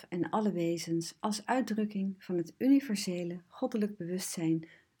zichzelf en alle wezens als uitdrukking van het universele goddelijk bewustzijn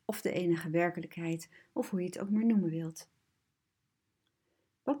of de enige werkelijkheid, of hoe je het ook maar noemen wilt.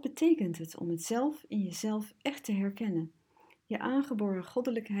 Wat betekent het om het zelf in jezelf echt te herkennen, je aangeboren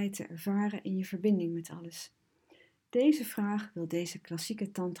goddelijkheid te ervaren in je verbinding met alles? Deze vraag wil deze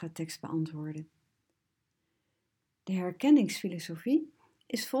klassieke tantra-tekst beantwoorden. De herkenningsfilosofie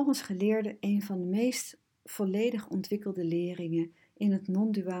is volgens geleerden een van de meest volledig ontwikkelde leringen in het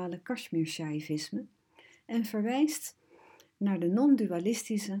non-duale Kashmir-Shaivisme en verwijst naar de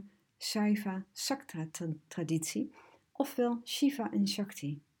non-dualistische Shaiva-Saktra-traditie, ofwel Shiva en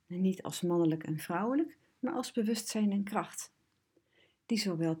Shakti, en niet als mannelijk en vrouwelijk, maar als bewustzijn en kracht, die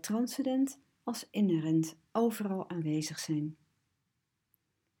zowel transcendent als inherent overal aanwezig zijn.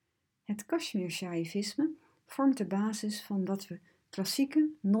 Het Kashmir-Shaivisme vormt de basis van wat we klassieke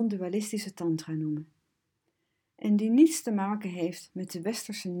non-dualistische tantra noemen, en die niets te maken heeft met de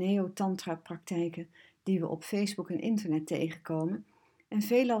westerse neo-tantra-praktijken die we op Facebook en internet tegenkomen en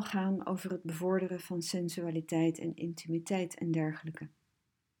veelal gaan over het bevorderen van sensualiteit en intimiteit en dergelijke.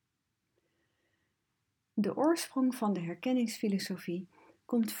 De oorsprong van de herkenningsfilosofie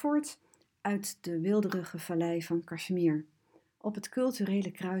komt voort uit de weelderige vallei van Kashmir, op het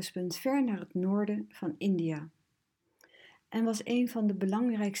culturele kruispunt ver naar het noorden van India, en was een van de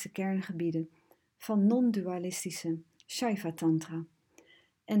belangrijkste kerngebieden van non-dualistische Shaiva-tantra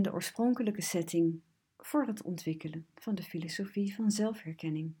en de oorspronkelijke setting voor het ontwikkelen van de filosofie van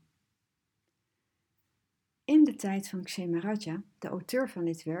zelfherkenning. In de tijd van Ksemaraja, de auteur van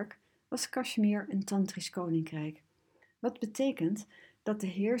dit werk, was Kashmir een tantrisch koninkrijk, wat betekent dat de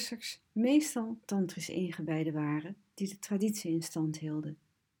heersers meestal tantrisch ingewijden waren die de traditie in stand hielden.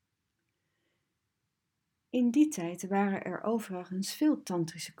 In die tijd waren er overigens veel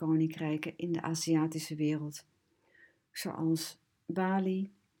tantrische koninkrijken in de Aziatische wereld, zoals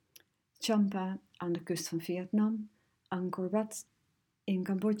Bali, Champa aan de kust van Vietnam, Angkor Wat in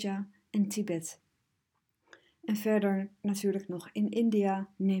Cambodja en Tibet. En verder natuurlijk nog in India,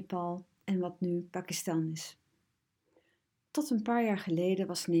 Nepal en wat nu Pakistan is. Tot een paar jaar geleden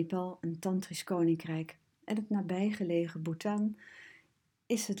was Nepal een tantrisch koninkrijk en het nabijgelegen Bhutan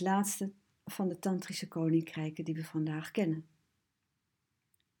is het laatste van de tantrische koninkrijken die we vandaag kennen.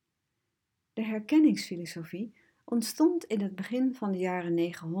 De herkenningsfilosofie ontstond in het begin van de jaren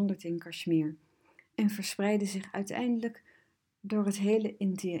 900 in Kashmir en verspreidde zich uiteindelijk door het hele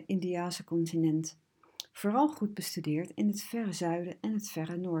Indiase continent, vooral goed bestudeerd in het verre zuiden en het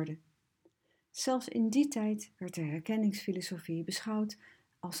verre noorden. Zelfs in die tijd werd de herkenningsfilosofie beschouwd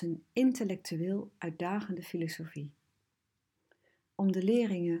als een intellectueel uitdagende filosofie. Om de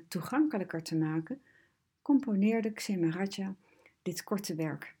leringen toegankelijker te maken, componeerde Ksemaraja dit korte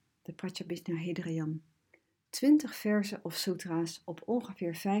werk, de Prajapitya Hridayam, 20 verzen of sutra's op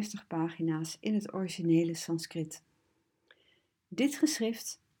ongeveer 50 pagina's in het originele Sanskriet. Dit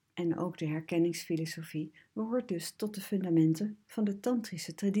geschrift, en ook de herkenningsfilosofie, behoort dus tot de fundamenten van de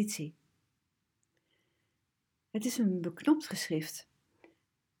tantrische traditie. Het is een beknopt geschrift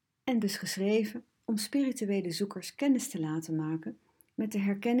en dus geschreven om spirituele zoekers kennis te laten maken met de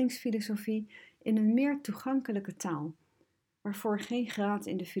herkenningsfilosofie in een meer toegankelijke taal, waarvoor geen graad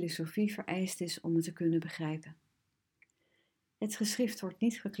in de filosofie vereist is om het te kunnen begrijpen. Het geschrift wordt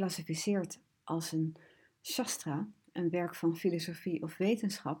niet geclassificeerd als een shastra, een werk van filosofie of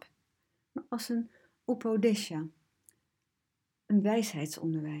wetenschap, maar als een upadesha, een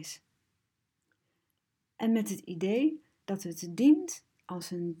wijsheidsonderwijs. En met het idee dat het dient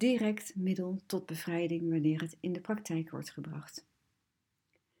als een direct middel tot bevrijding wanneer het in de praktijk wordt gebracht.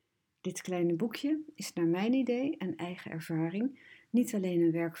 Dit kleine boekje is naar mijn idee en eigen ervaring niet alleen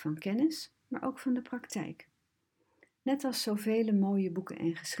een werk van kennis, maar ook van de praktijk. Net als zoveel mooie boeken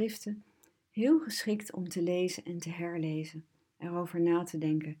en geschriften, heel geschikt om te lezen en te herlezen, erover na te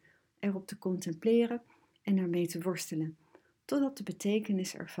denken, erop te contempleren en ermee te worstelen, totdat de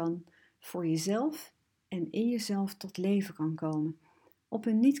betekenis ervan voor jezelf en in jezelf tot leven kan komen, op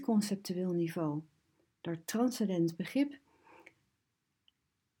een niet-conceptueel niveau, door transcendent begrip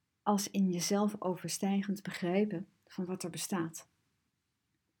als in jezelf overstijgend begrijpen van wat er bestaat.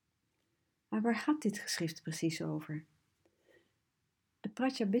 Maar waar gaat dit geschrift precies over? De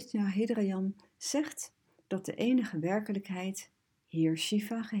Pratyabhijna Hridayan zegt dat de enige werkelijkheid, hier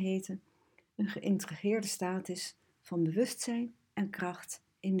Shiva geheten, een geïntegreerde staat is van bewustzijn en kracht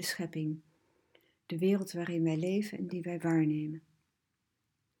in de schepping, de wereld waarin wij leven en die wij waarnemen.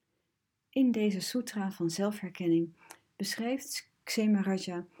 In deze sutra van zelfherkenning beschrijft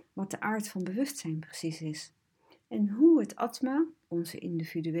Ksema-Raja wat de aard van bewustzijn precies is en hoe het atma, onze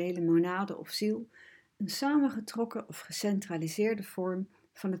individuele monade of ziel, een samengetrokken of gecentraliseerde vorm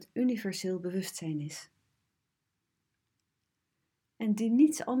van het universeel bewustzijn is. En die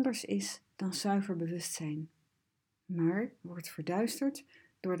niets anders is dan zuiver bewustzijn, maar wordt verduisterd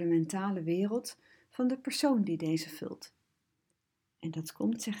door de mentale wereld van de persoon die deze vult. En dat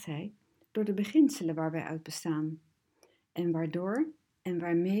komt, zegt hij, door de beginselen waar wij uit bestaan en waardoor en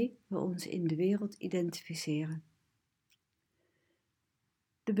waarmee we ons in de wereld identificeren.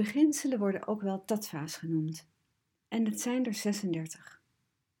 De beginselen worden ook wel tattva's genoemd en het zijn er 36.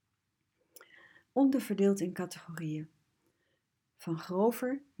 Onderverdeeld in categorieën, van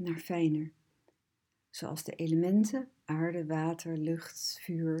grover naar fijner, zoals de elementen aarde, water, lucht,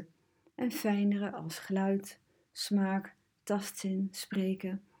 vuur en fijnere als geluid, smaak, tastzin,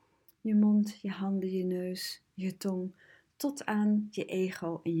 spreken, je mond, je handen, je neus, je tong, tot aan je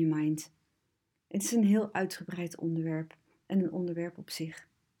ego en je mind. Het is een heel uitgebreid onderwerp en een onderwerp op zich.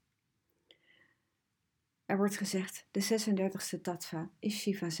 Er wordt gezegd, de 36e tattva is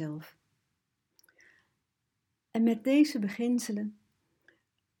Shiva zelf. En met deze beginselen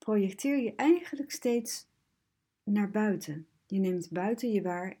projecteer je eigenlijk steeds naar buiten. Je neemt buiten je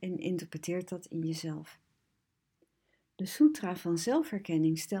waar en interpreteert dat in jezelf. De Sutra van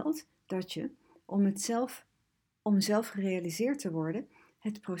zelfherkenning stelt dat je, om zelf gerealiseerd te worden,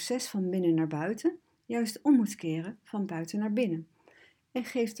 het proces van binnen naar buiten juist om moet keren van buiten naar binnen. En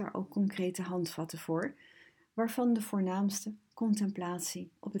geeft daar ook concrete handvatten voor, waarvan de voornaamste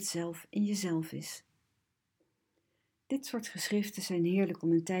contemplatie op het zelf in jezelf is. Dit soort geschriften zijn heerlijk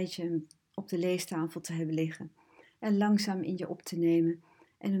om een tijdje op de leestafel te hebben liggen en langzaam in je op te nemen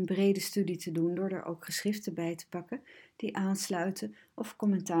en een brede studie te doen door er ook geschriften bij te pakken die aansluiten of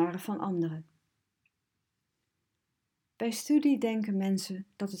commentaren van anderen. Bij studie denken mensen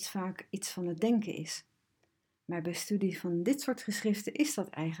dat het vaak iets van het denken is, maar bij studie van dit soort geschriften is dat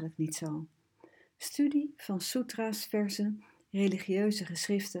eigenlijk niet zo. Studie van sutra's, verzen, religieuze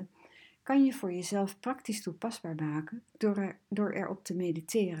geschriften kan je voor jezelf praktisch toepasbaar maken door erop te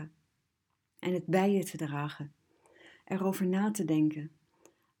mediteren en het bij je te dragen, erover na te denken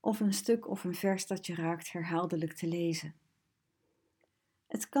of een stuk of een vers dat je raakt herhaaldelijk te lezen.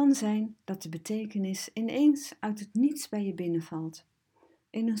 Het kan zijn dat de betekenis ineens uit het niets bij je binnenvalt.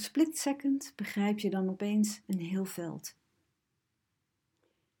 In een split second begrijp je dan opeens een heel veld.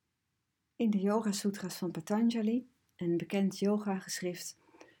 In de Yoga Sutra's van Patanjali, een bekend yoga-geschrift,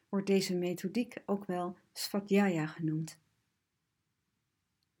 wordt deze methodiek ook wel Svadhyaya genoemd.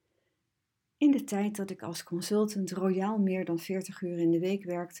 In de tijd dat ik als consultant royaal meer dan 40 uur in de week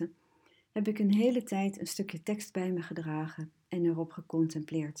werkte, heb ik een hele tijd een stukje tekst bij me gedragen en erop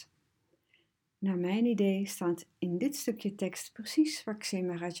gecontempleerd. Naar mijn idee staat in dit stukje tekst precies waar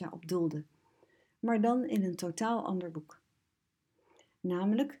Ksema-Raja op doelde, maar dan in een totaal ander boek.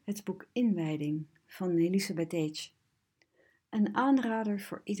 Namelijk het boek Inwijding van Elisabeth H. Een aanrader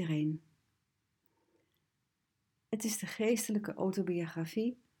voor iedereen. Het is de geestelijke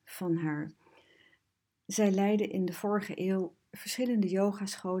autobiografie van haar. Zij leidde in de vorige eeuw verschillende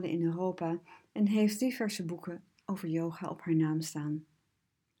yogascholen in Europa en heeft diverse boeken over yoga op haar naam staan.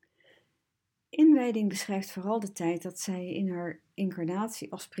 Inwijding beschrijft vooral de tijd dat zij in haar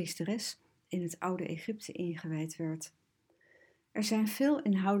incarnatie als priesteres in het oude Egypte ingewijd werd. Er zijn veel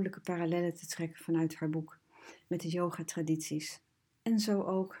inhoudelijke parallellen te trekken vanuit haar boek met de yoga-tradities en zo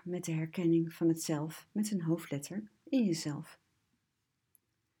ook met de herkenning van het zelf met een hoofdletter in jezelf.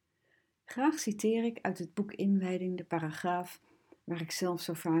 Graag citeer ik uit het boek Inwijding de paragraaf waar ik zelf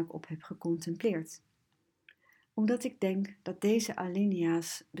zo vaak op heb gecontempleerd. Omdat ik denk dat deze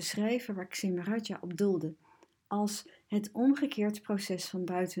alinea's beschrijven waar Ksemaradja op doelde, als het omgekeerd proces van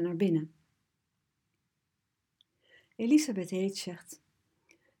buiten naar binnen. Elisabeth Heet zegt: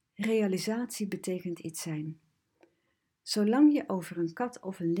 realisatie betekent iets zijn. Zolang je over een kat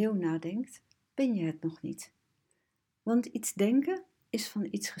of een leeuw nadenkt, ben je het nog niet. Want iets denken is van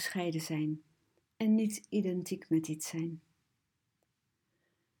iets gescheiden zijn en niet identiek met iets zijn.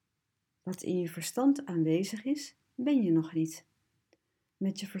 Wat in je verstand aanwezig is, ben je nog niet.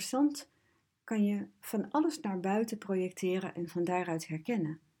 Met je verstand kan je van alles naar buiten projecteren en van daaruit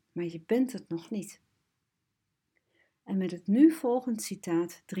herkennen, maar je bent het nog niet. En met het nu volgend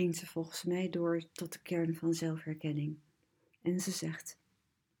citaat dringt ze volgens mij door tot de kern van zelfherkenning. En ze zegt: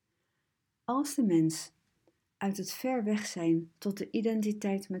 als de mens uit het ver weg zijn tot de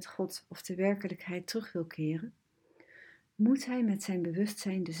identiteit met God of de werkelijkheid terug wil keren, moet hij met zijn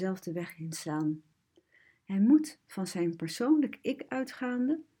bewustzijn dezelfde weg inslaan. Hij moet van zijn persoonlijk ik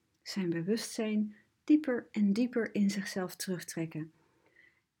uitgaande zijn bewustzijn dieper en dieper in zichzelf terugtrekken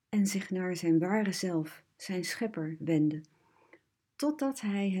en zich naar zijn ware zelf, zijn schepper, wenden, totdat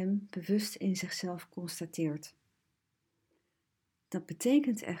hij hem bewust in zichzelf constateert. Dat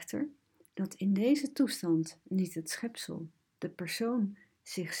betekent echter dat in deze toestand niet het schepsel, de persoon,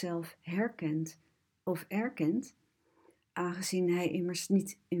 zichzelf herkent of erkent, aangezien hij immers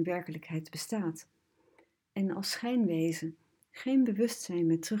niet in werkelijkheid bestaat, en als schijnwezen geen bewustzijn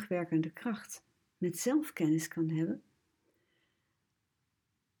met terugwerkende kracht, met zelfkennis kan hebben,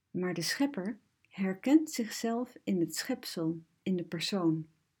 maar de schepper herkent zichzelf in het schepsel, in de persoon.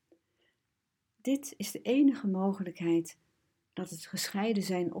 Dit is de enige mogelijkheid dat het gescheiden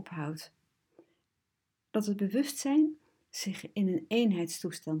zijn ophoudt, dat het bewustzijn zich in een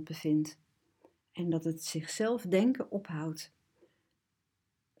eenheidstoestand bevindt en dat het zichzelf denken ophoudt,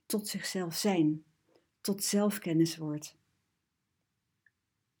 tot zichzelf zijn, tot zelfkennis wordt.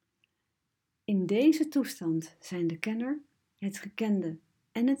 In deze toestand zijn de kenner, het gekende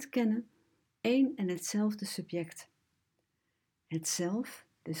en het kennen één en hetzelfde subject. Het zelf,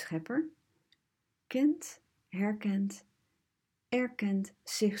 de schepper, kent, herkent, erkent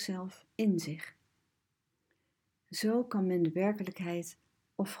zichzelf in zich. Zo kan men de werkelijkheid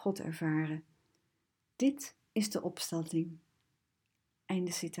of God ervaren. Dit is de opstanding.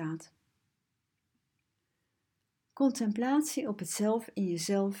 Einde citaat. Contemplatie op het zelf in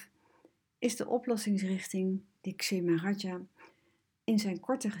jezelf is de oplossingsrichting die Ksemaradja in zijn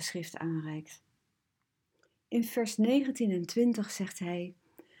korte geschrift aanreikt. In vers 19 en 20 zegt hij: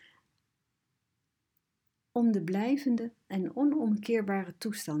 om de blijvende en onomkeerbare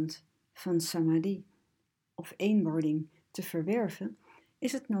toestand van samadhi of eenwording te verwerven,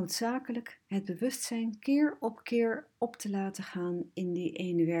 is het noodzakelijk het bewustzijn keer op keer op te laten gaan in die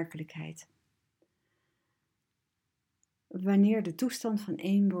ene werkelijkheid. Wanneer de toestand van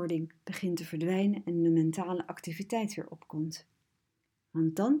eenwording begint te verdwijnen en de mentale activiteit weer opkomt.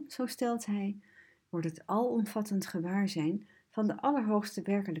 Want dan, zo stelt hij, wordt het alomvattend gewaarzijn van de allerhoogste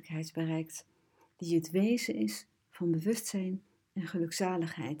werkelijkheid bereikt, die het wezen is van bewustzijn en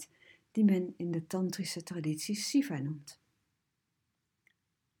gelukzaligheid, die men in de tantrische traditie Siva noemt.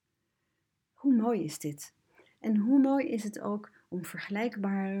 Hoe mooi is dit? En hoe mooi is het ook om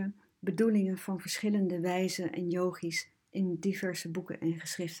vergelijkbare bedoelingen van verschillende wijzen en yogis in diverse boeken en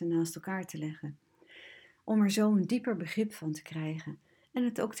geschriften naast elkaar te leggen, om er zo een dieper begrip van te krijgen en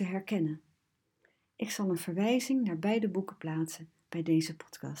het ook te herkennen. Ik zal een verwijzing naar beide boeken plaatsen bij deze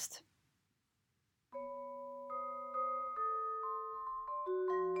podcast.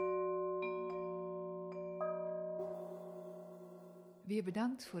 Weer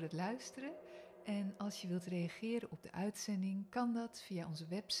bedankt voor het luisteren. En als je wilt reageren op de uitzending, kan dat via onze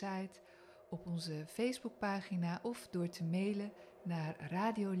website, op onze Facebookpagina of door te mailen naar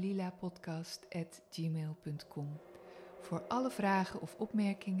radiolilapodcast@gmail.com. Voor alle vragen of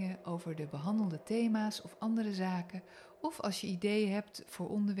opmerkingen over de behandelde thema's of andere zaken, of als je ideeën hebt voor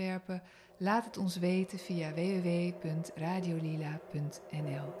onderwerpen, laat het ons weten via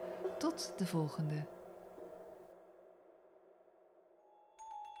www.radiolila.nl. Tot de volgende!